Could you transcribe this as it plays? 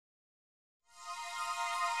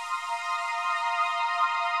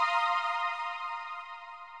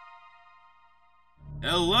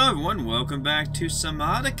Hello everyone, welcome back to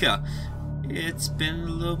Subnautica. It's been a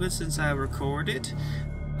little bit since I recorded.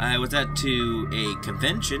 I was at a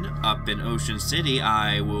convention up in Ocean City.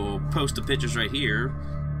 I will post the pictures right here.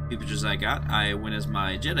 The pictures I got. I went as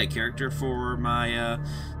my Jedi character for my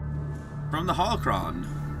from the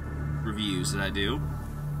Holocron reviews that I do.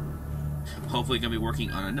 Hopefully gonna be working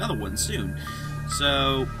on another one soon.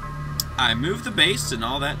 So I moved the base and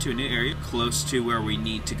all that to a new area close to where we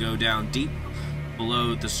need to go down deep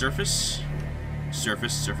below the surface,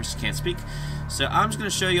 can't speak. So I'm just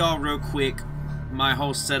going to show you all real quick my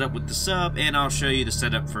whole setup with the sub, and I'll show you the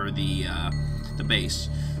setup for the base.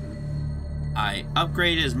 I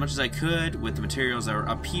upgraded as much as I could with the materials that were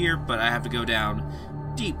up here, but I have to go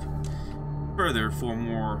down deep further for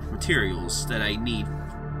more materials that I need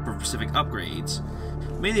for specific upgrades,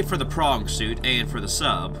 mainly for the prong suit and for the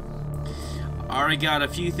sub. I already got a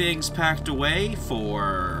few things packed away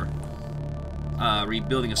for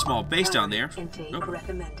rebuilding a small base down there. Nope.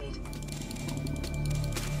 Recommended.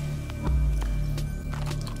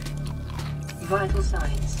 Vital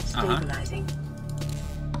signs stabilizing.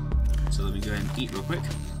 So let me go ahead and eat real quick.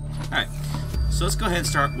 Alright, so let's go ahead and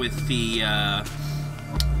start with the,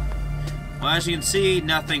 well, as you can see,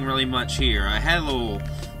 nothing really much here. I had a little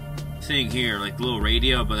thing here, like a little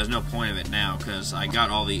radio, but there's no point of it now, because I got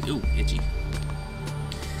all the, ooh, itchy.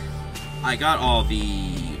 I got all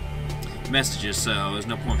the messages, so there's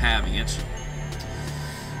no point having it.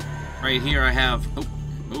 Right here I have, oh.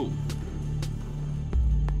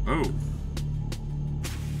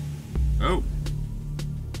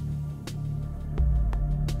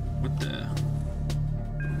 What the?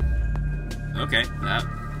 Okay, that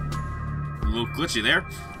a little glitchy there.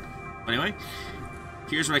 But anyway,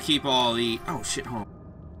 here's where I keep all the, oh shit, hold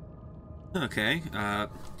on. Okay,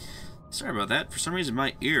 sorry about that. For some reason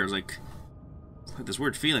my ears like this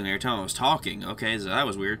weird feeling every time I was talking. Okay, so that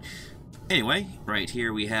was weird. Anyway, right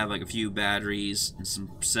here we have like a few batteries and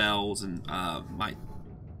some cells and my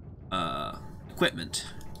equipment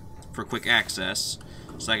for quick access.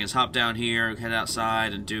 So I can just hop down here, head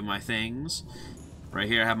outside, and do my things. Right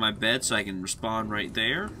here I have my bed so I can respawn right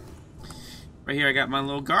there. Right here I got my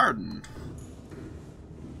little garden.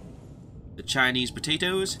 The Chinese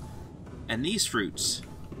potatoes and these fruits.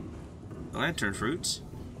 The lantern fruits.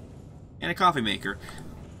 And a coffee maker.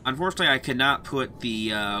 Unfortunately, I cannot put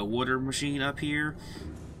the water machine up here,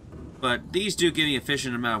 but these do give me a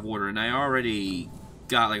efficient amount of water, and I already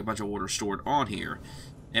got like a bunch of water stored on here.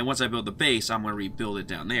 And once I build the base, I'm going to rebuild it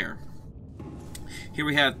down there. Here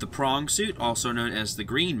we have the prong suit, also known as the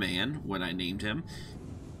Green Man, what I named him.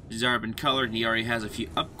 He's already been colored, and he already has a few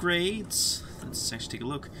upgrades. Let's actually take a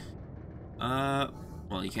look. Well,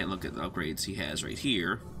 you can't look at the upgrades he has right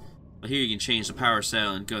here. But here you can change the power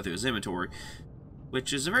cell and go through his inventory,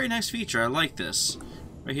 which is a very nice feature. I like this.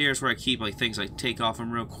 Right here is where I keep like things I take off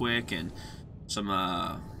him real quick and some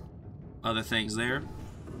other things there.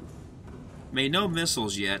 Made no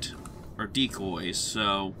missiles yet or decoys,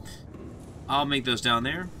 so I'll make those down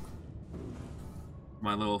there.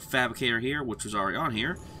 My little fabricator here, which was already on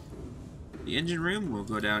here. The engine room will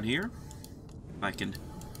go down here. If I can.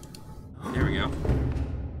 There we go.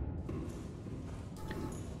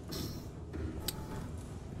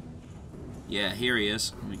 Yeah, here he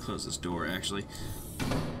is. Let me close this door, actually.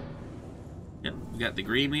 Yep, we got the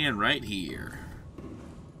Green Man right here.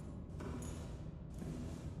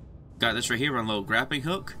 Got this right here on a little grappling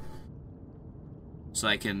hook. So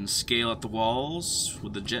I can scale up the walls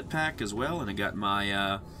with the jetpack as well. And I got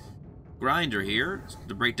my grinder here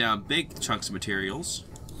to break down big chunks of materials.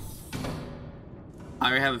 I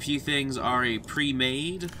already have a few things already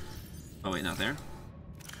pre-made. Oh wait, not there.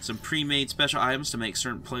 Some pre-made special items to make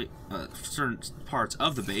certain parts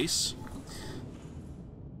of the base.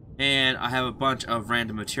 And I have a bunch of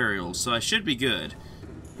random materials, so I should be good.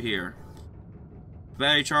 Here.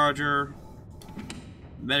 Battery charger,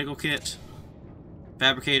 medical kit,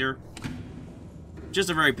 fabricator. Just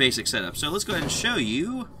a very basic setup. So let's go ahead and show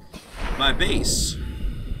you my base.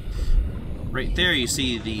 Right there you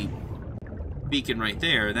see the beacon right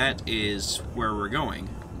there. That is where we're going.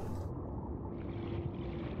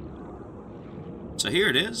 So here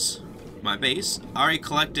it is, my base. I already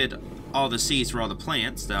collected all the seeds for all the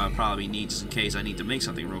plants that I'll probably need just in case I need to make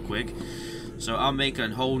something real quick. So I'll make a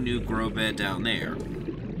whole new grow bed down there.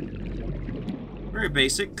 Very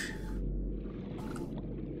basic.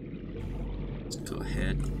 Let's go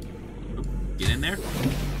ahead. Oh, get in there.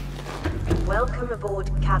 Welcome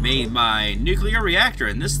aboard, Captain. Made my nuclear reactor,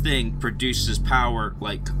 and this thing produces power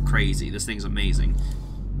like crazy. This thing's amazing.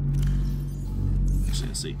 Actually,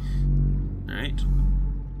 let's see. Alright.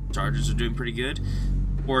 Chargers are doing pretty good.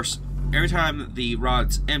 Of course, every time the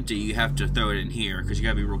rod's empty, you have to throw it in here, because you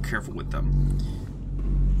gotta be real careful with them.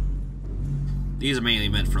 These are mainly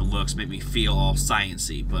meant for looks, make me feel all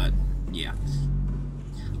sciencey, but yeah.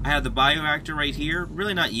 I have the bioreactor right here,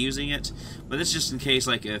 really not using it, but it's just in case,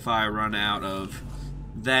 like, if I run out of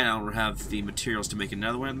that, I don't have the materials to make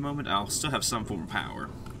another one at the moment, I'll still have some form of power.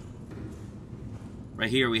 Right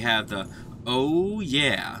here we have the, oh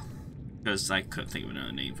yeah, because I couldn't think of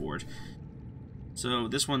another name for it. So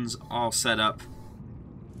this one's all set up,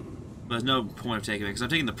 but there's no point of taking it, because I'm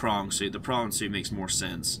taking the prong suit. The prong suit makes more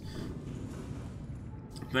sense.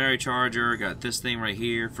 Battery charger, got this thing right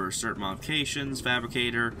here for certain modifications,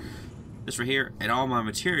 fabricator, this right here, and all my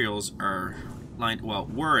materials are lined, well,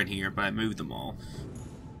 were in here, but I moved them all.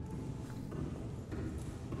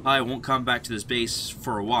 I won't come back to this base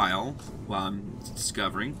for a while I'm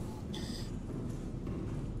discovering.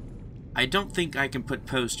 I don't think I can put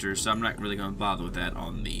posters, so I'm not really going to bother with that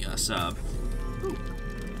on the sub. Ooh.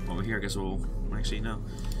 Over here, I guess we'll actually no.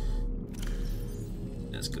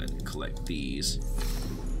 Let's go ahead and collect these.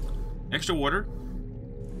 Extra water.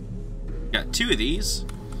 Got 2 of these,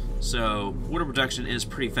 so water production is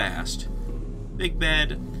pretty fast. Big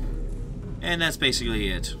bed, and that's basically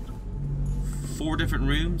it. 4 different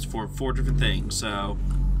rooms for 4 different things, so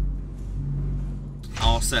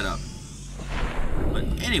all set up. But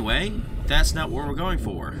anyway, that's not what we're going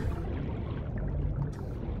for.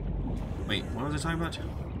 Wait, what was I talking about?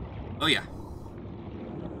 Oh yeah.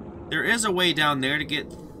 There is a way down there to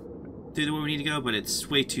get through the way we need to go, but it's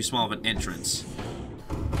way too small of an entrance.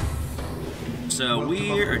 So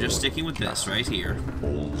we are just sticking with this right here.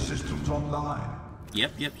 All systems online.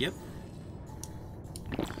 Yep.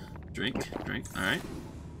 Drink. Alright.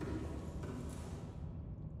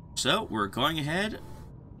 So, we're going ahead,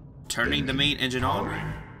 turning the main engine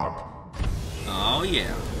on. Oh,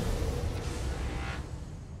 yeah.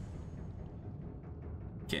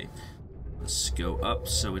 Okay. Let's go up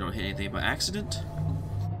so we don't hit anything by accident.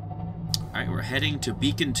 Alright, we're heading to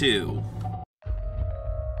Beacon 2.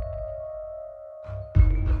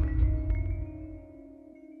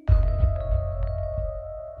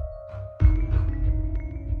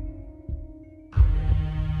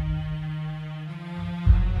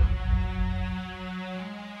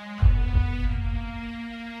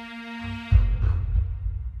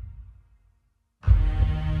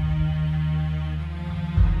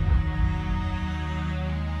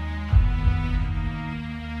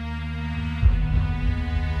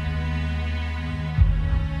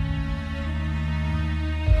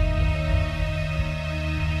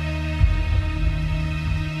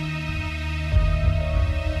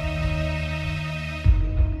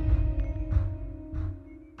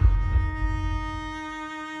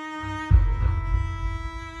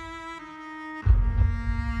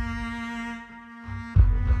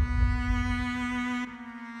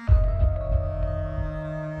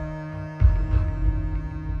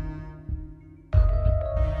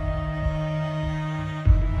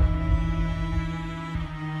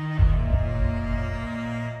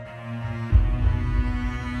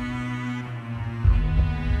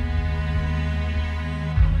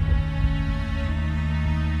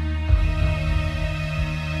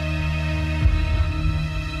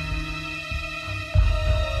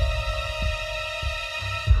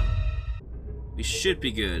 We should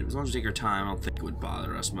be good. As long as we take our time, I don't think it would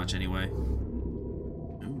bother us much anyway.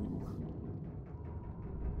 Ooh.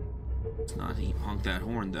 Let's not honk that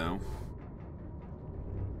horn, though.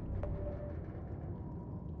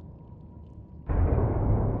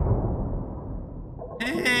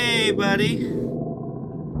 Hey, buddy!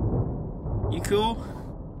 You cool?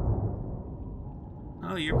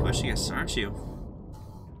 Oh, you're pushing us, aren't you?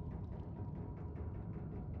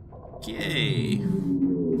 Okay.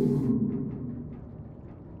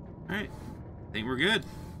 Alright, I think we're good.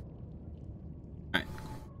 Alright,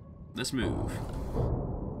 let's move.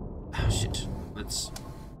 Oh shit, let's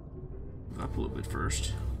move up a little bit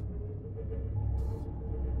first.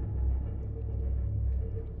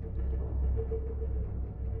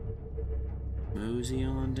 Mosey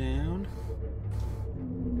on down.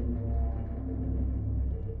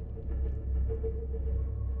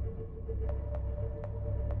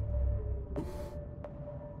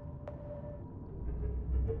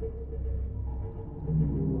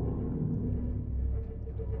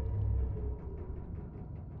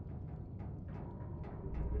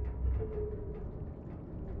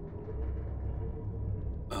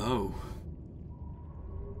 Oh.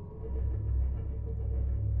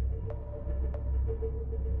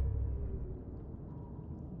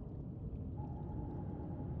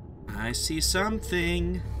 I see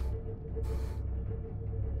something.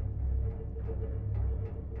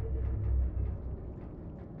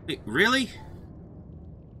 Wait, really?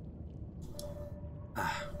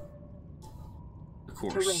 Ah. Of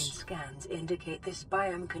Terrain course. scans indicate this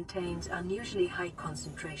biome contains unusually high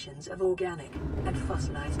concentrations of organic and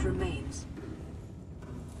fossilized remains.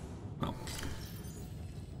 Well,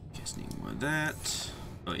 just need more of that.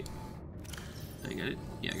 Oh wait, I got it.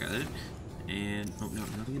 Yeah, I got it. And oh no,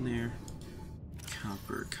 nothing in there.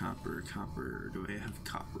 Copper, copper, copper. Do I have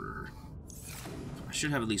copper? I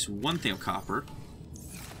should have at least one thing of copper.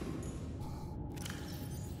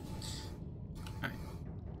 Alright.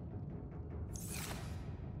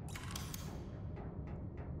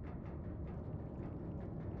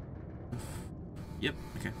 Yep,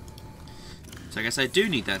 okay. So I guess I do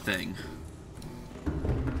need that thing.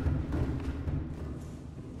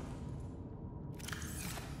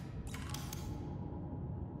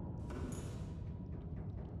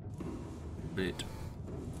 But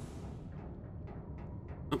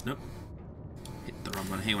oh nope. Hit the wrong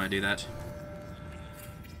one. Hey, when I do that.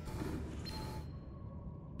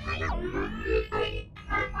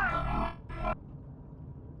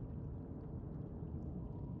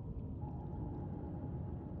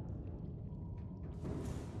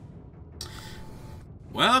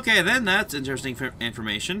 Well, okay then, that's interesting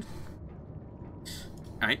information.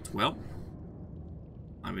 Alright, well.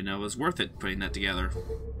 I mean, it was worth it putting that together.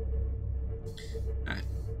 Alright.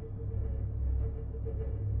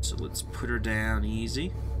 So let's put her down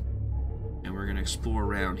easy. And we're gonna explore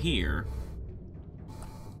around here.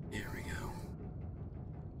 There we go.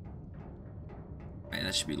 Alright,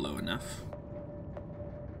 that should be low enough.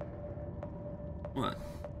 What?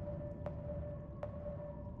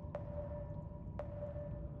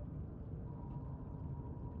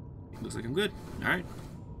 Looks like I'm good. Alright.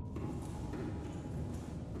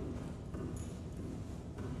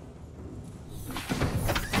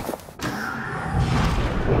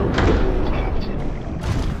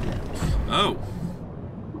 Oh.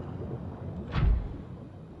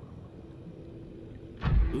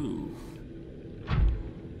 Ooh.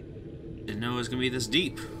 Didn't know it was gonna be this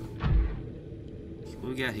deep. What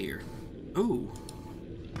we got here? Ooh.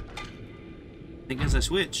 I think as I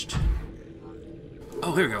switched.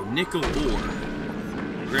 Oh, here we go. Nickel ore.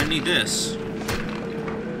 We're gonna need this.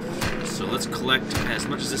 So let's collect as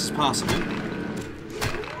much as this is possible.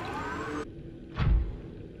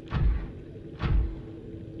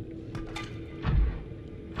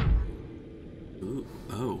 Ooh,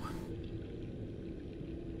 oh.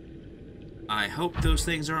 I hope those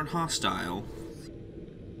things aren't hostile.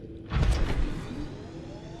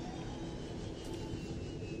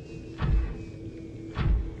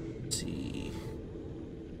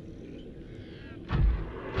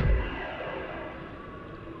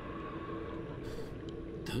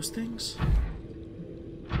 Those things?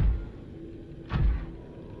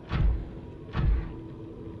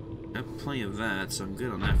 Got plenty of that, so I'm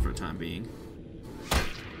good on that for the time being.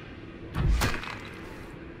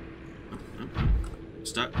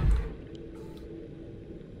 Stuck.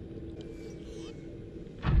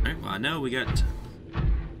 Alright, well I know we got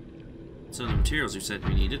some of the materials you said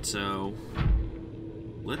we needed, so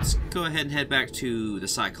let's go ahead and head back to the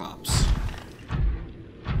Cyclops.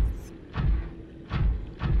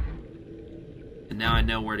 And now I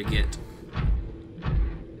know where to get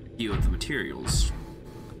a few of the materials.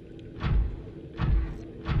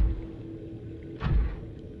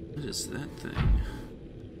 What is that thing?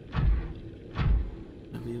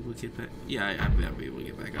 I'll be able to get back. Yeah, I'll be able to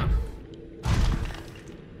get back up.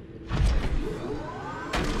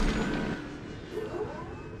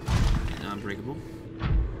 Non-breakable.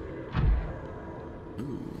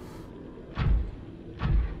 Ooh.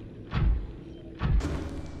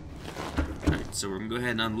 Alright, so we're gonna go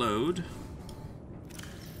ahead and unload.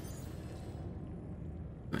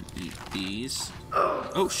 Gonna eat these.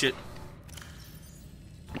 Oh shit.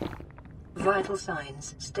 Vital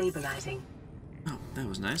signs stabilizing. Oh, that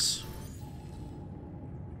was nice.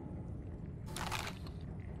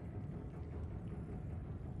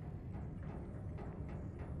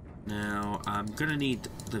 Now, I'm gonna need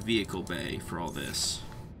the vehicle bay for all this.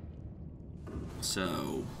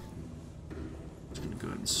 So, I'm just gonna go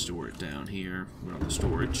ahead and store it down here. We're on the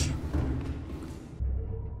storage.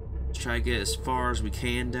 Let's try to get as far as we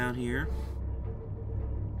can down here.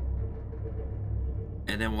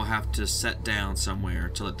 And then we'll have to set down somewhere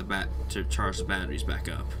to let to charge the batteries back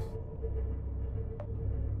up.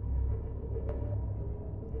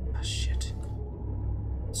 Ah, shit.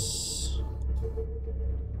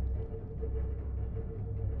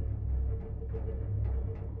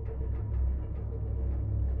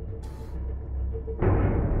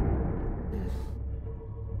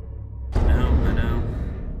 I know.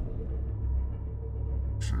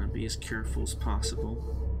 Trying to be as careful as possible.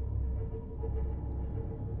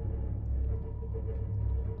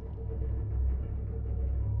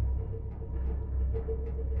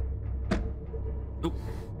 Oh.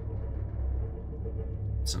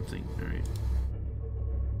 Something. Alright.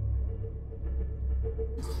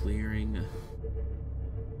 Clearing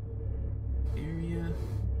area.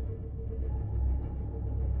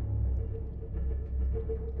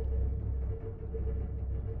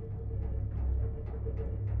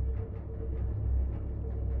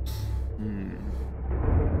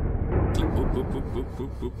 Boop, boop, boop, boop,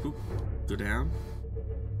 boop, boop, boop. Go down.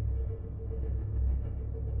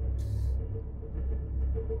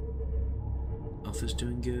 Health is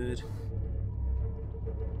doing good.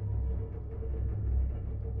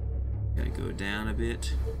 Gotta go down a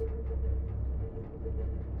bit.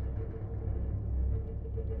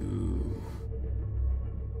 Ooh.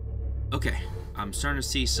 Okay, I'm starting to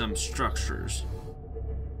see some structures.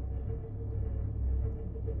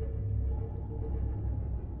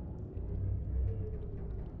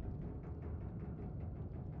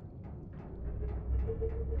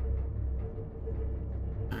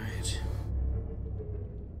 Alright.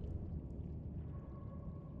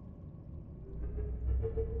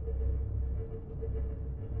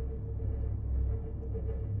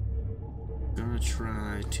 Gonna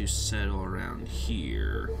try to settle around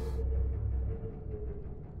here.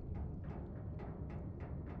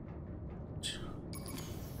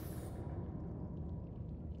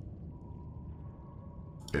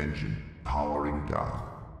 Engine powering down.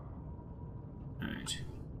 Alright.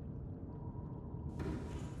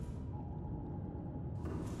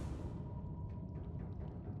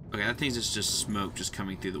 Okay, I think it's just smoke just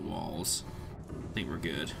coming through the walls. I think we're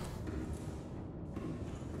good.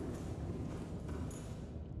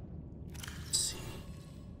 Let's see.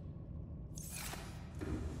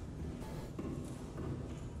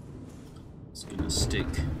 It's gonna stick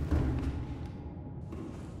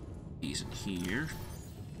these in here.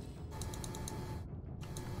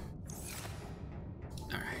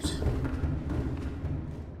 Alright.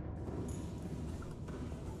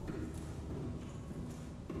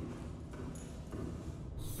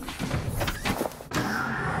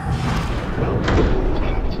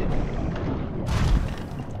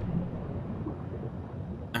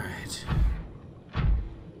 Alright.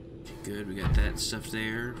 Okay, good, we got that stuff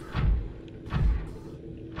there.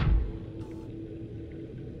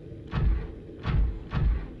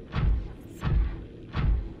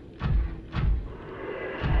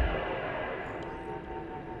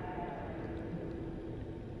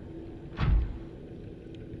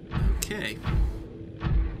 Okay.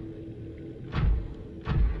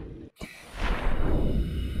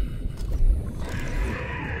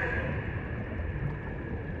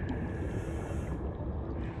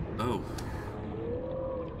 Oh.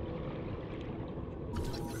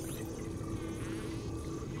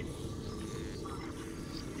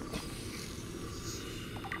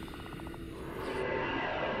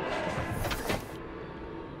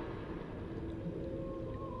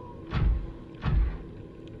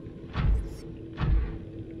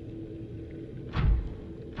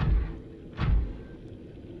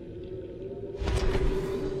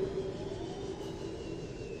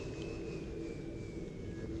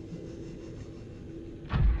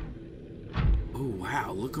 Oh,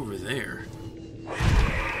 wow, look over there.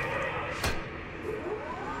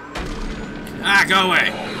 Ah, go away!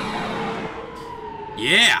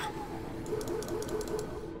 Yeah!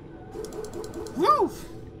 Woo!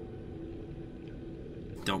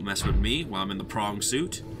 Don't mess with me while I'm in the prong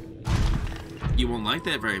suit. You won't like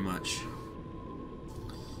that very much.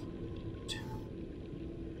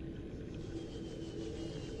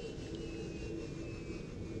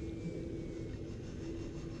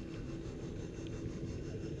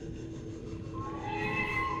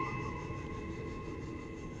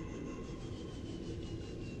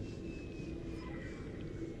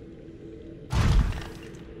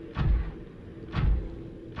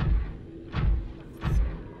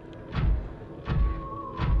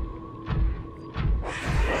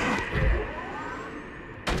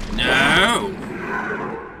 No!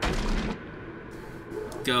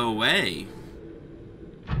 Go away.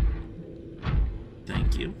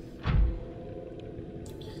 Thank you.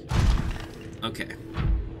 Okay.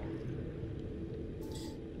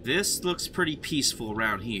 This looks pretty peaceful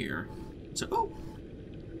around here. So, oh.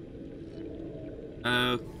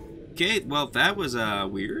 Okay, well, that was,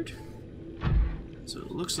 weird. So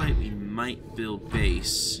it looks like we might build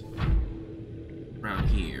base around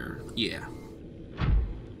here. Yeah.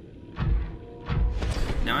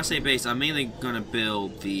 Now, I say base, I'm mainly gonna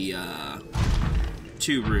build the,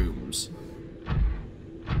 2 rooms.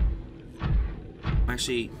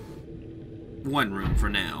 Actually, one room for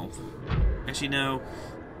now. Actually, no.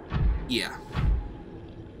 Yeah.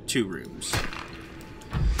 2 rooms.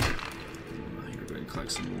 Here, we're going to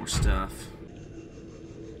collect some more stuff.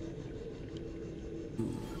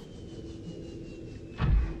 Ooh.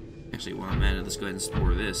 Actually, while I'm at it, let's go ahead and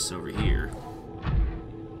explore this over here.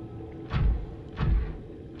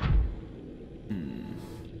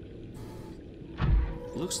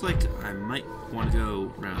 Looks like I might want to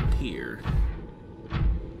go around here.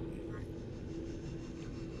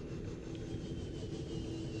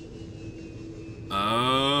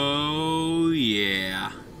 Oh,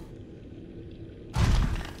 yeah.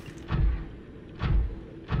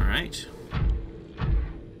 Alright.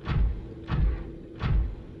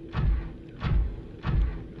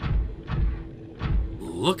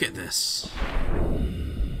 Look at this.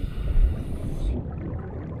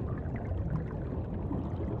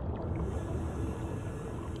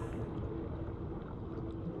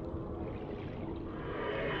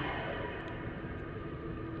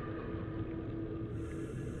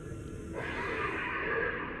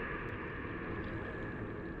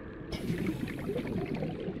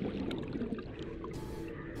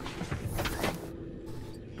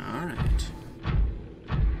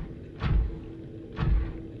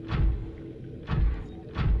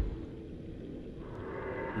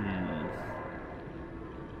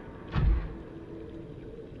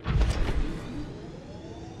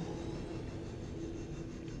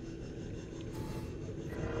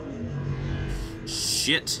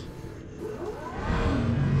 Shit.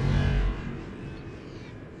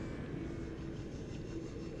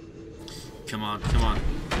 Come on, come on.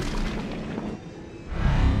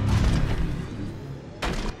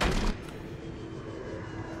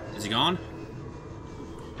 Is he gone?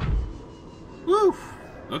 Woo!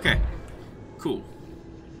 Okay. Cool.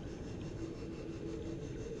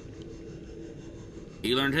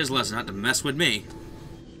 He learned his lesson not to mess with me.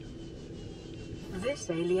 This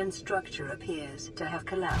alien structure appears to have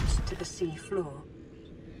collapsed to the sea floor.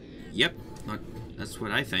 Yep, that's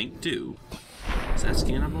what I think, too. Is that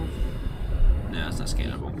scannable? No, it's not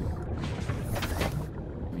scannable.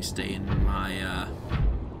 Let me stay in my,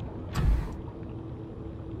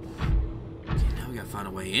 Okay, now we gotta find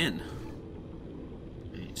a way in.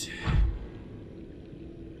 Right.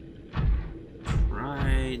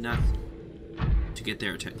 Try not to get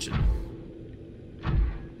their attention.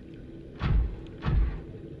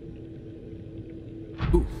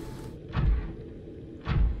 Ooh.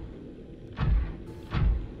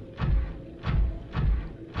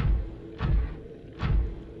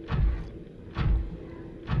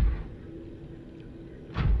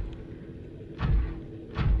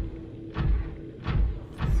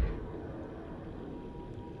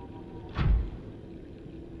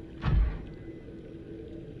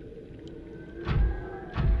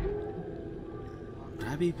 Would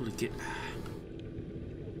I be able to get...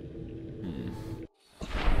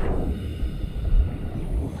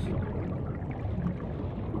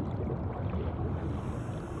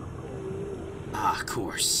 Of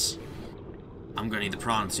course. I'm gonna need the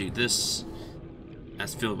prawn suit. That's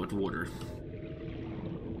filled with water.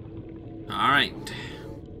 Alright.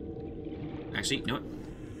 Actually, you know what?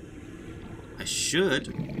 I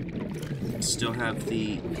should still have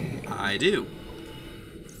the... I do.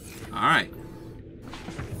 Alright.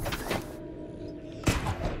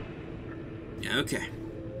 Okay.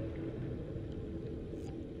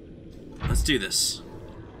 Let's do this.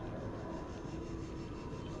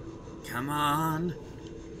 Come on.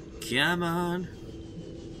 Come on.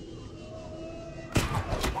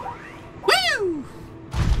 Woo!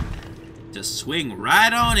 Just swing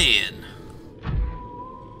right on in.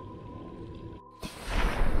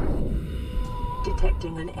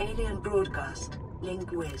 Detecting an alien broadcast.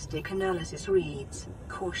 Linguistic analysis reads,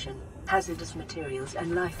 caution, hazardous materials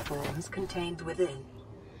and life forms contained within.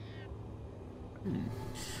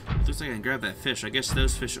 Looks like I can grab that fish. I guess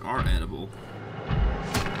those fish are edible.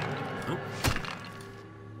 Oh.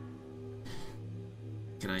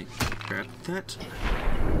 Can I grab that?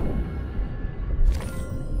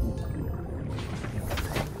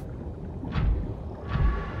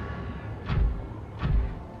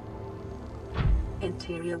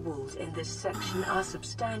 Interior walls in this section are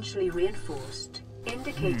substantially reinforced,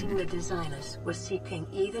 indicating the designers were seeking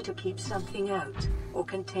either to keep something out or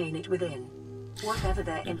contain it within. Whatever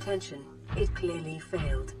their intention, it clearly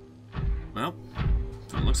failed. Well,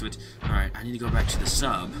 from the looks of it. Alright, I need to go back to the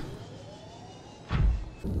sub.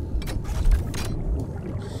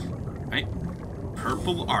 Right.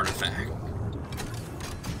 Purple artifact.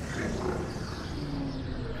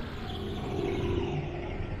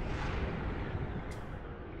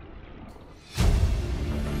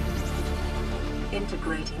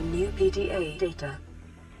 Integrating new PDA data.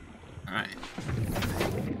 Alright.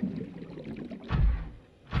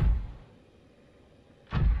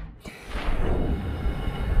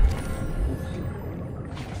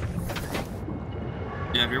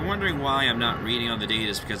 Now, if you're wondering why I'm not reading all the data,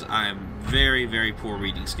 it's because I have very, very poor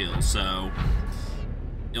reading skills, so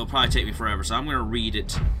it'll probably take me forever. So I'm going to read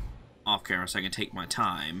it off camera so I can take my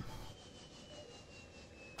time.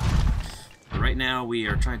 But right now, we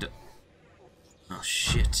are trying to... Oh,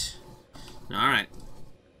 shit. Alright.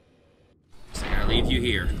 So I gotta leave you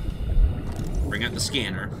here. Bring out the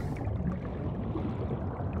scanner.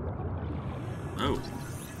 Oh.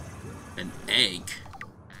 An egg.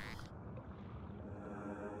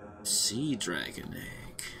 Sea dragon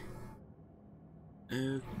egg.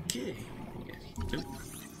 Okay. Oh.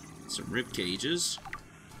 Some rib cages.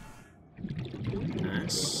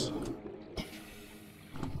 Nice. What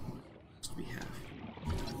do we have?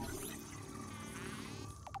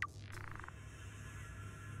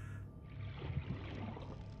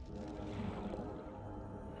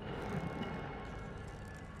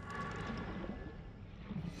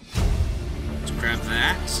 Let's grab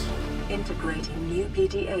that. Integrating new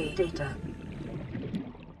PDA data.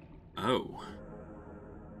 Oh.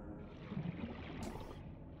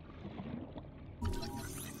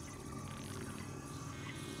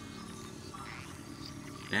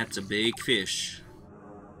 That's a big fish.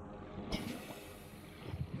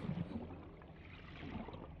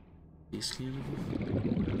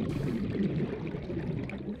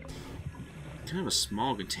 Kind of a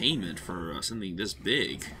small containment for something this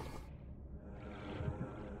big.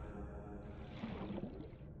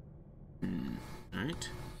 Alright.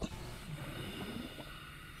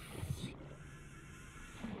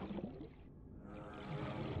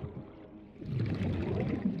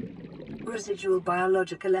 Residual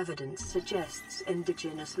biological evidence suggests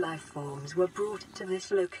indigenous life forms were brought to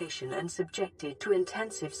this location and subjected to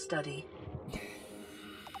intensive study.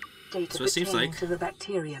 Data So it seems pertaining like to the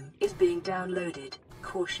bacterium is being downloaded.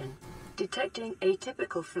 Caution. Detecting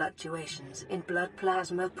atypical fluctuations in blood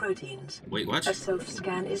plasma proteins. Wait, what? A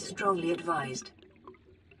self-scan is strongly advised.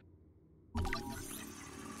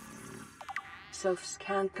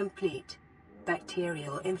 Self-scan complete.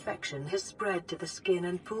 Bacterial infection has spread to the skin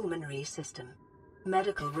and pulmonary system.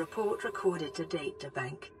 Medical report recorded to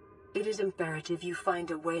databank. It is imperative you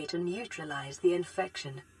find a way to neutralize the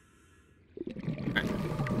infection. Right.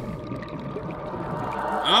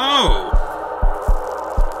 Oh!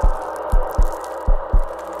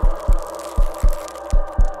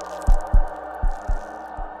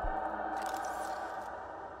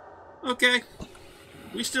 Okay.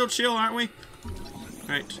 We still chill, aren't we?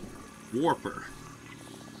 Right. Warper.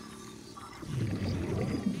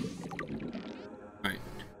 Alright.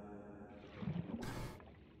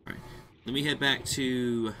 Alright. Let me head back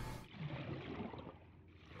to...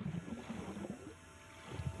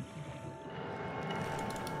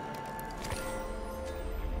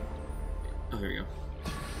 Oh, here we go.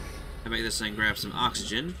 How about this and grab some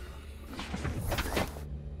oxygen.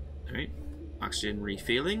 Alright. Oxygen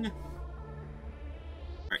refilling.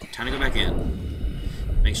 Alright, time to go back in.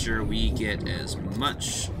 Make sure we get as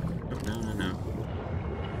much... Oh, no.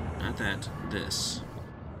 Not that. This.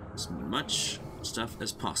 As much stuff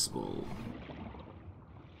as possible.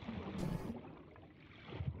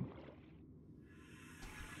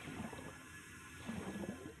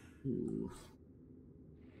 Ooh.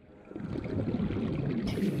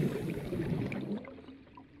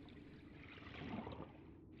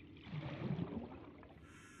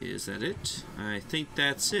 Is that it? I think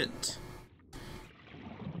that's it.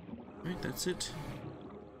 Right, that's it.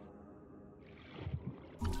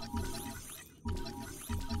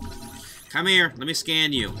 Come here, let me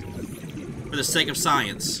scan you. For the sake of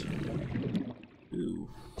science. Ooh.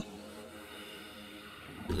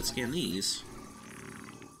 Let's scan these.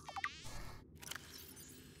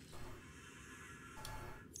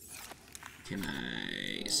 Can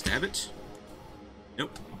I stab it?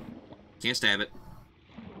 Nope. Can't stab it.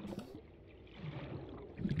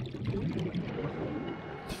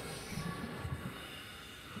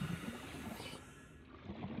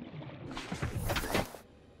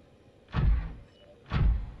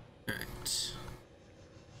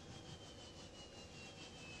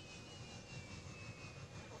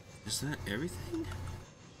 Is that everything?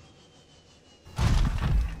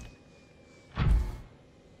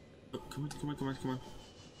 Oh, come on.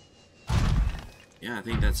 Yeah, I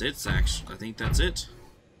think that's it, actually. I think that's it.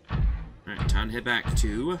 Alright, time to head back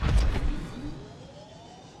to...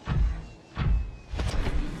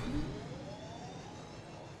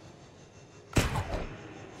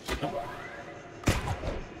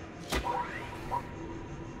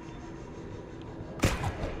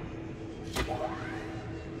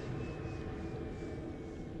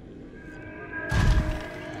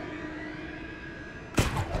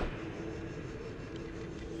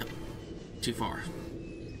 Too far.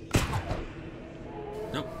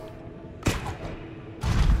 Nope.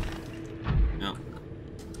 Nope.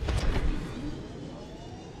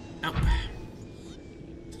 Nope.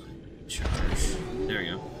 Charge. There we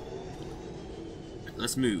go. Right,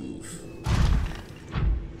 let's move.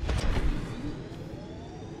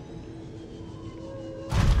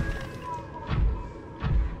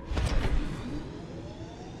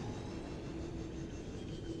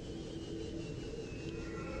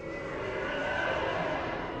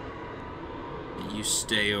 You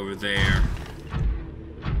stay over there.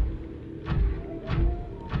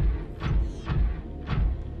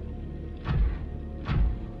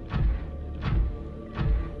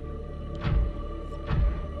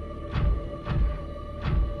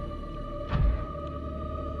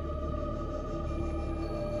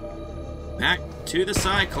 Back to the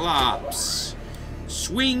Cyclops.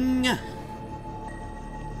 Swing!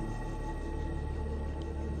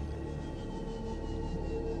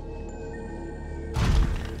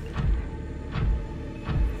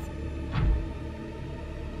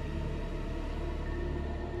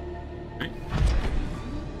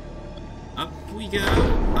 Up we go,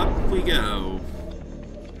 up we go.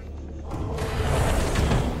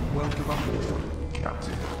 Welcome aboard,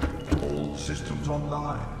 Captain. All systems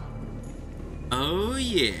online. Oh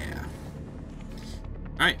yeah.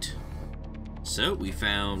 Alright. So we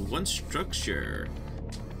found one structure.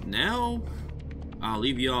 Now I'll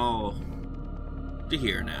leave y'all to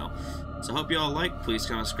here now. So I hope y'all like, please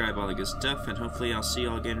comment, subscribe, all the good stuff, and hopefully I'll see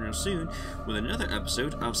y'all again real soon with another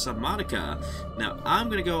episode of Subnautica. Now, I'm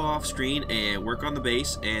going to go off screen and work on the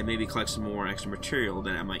base and maybe collect some more extra material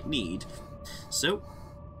that I might need. So,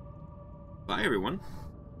 bye everyone.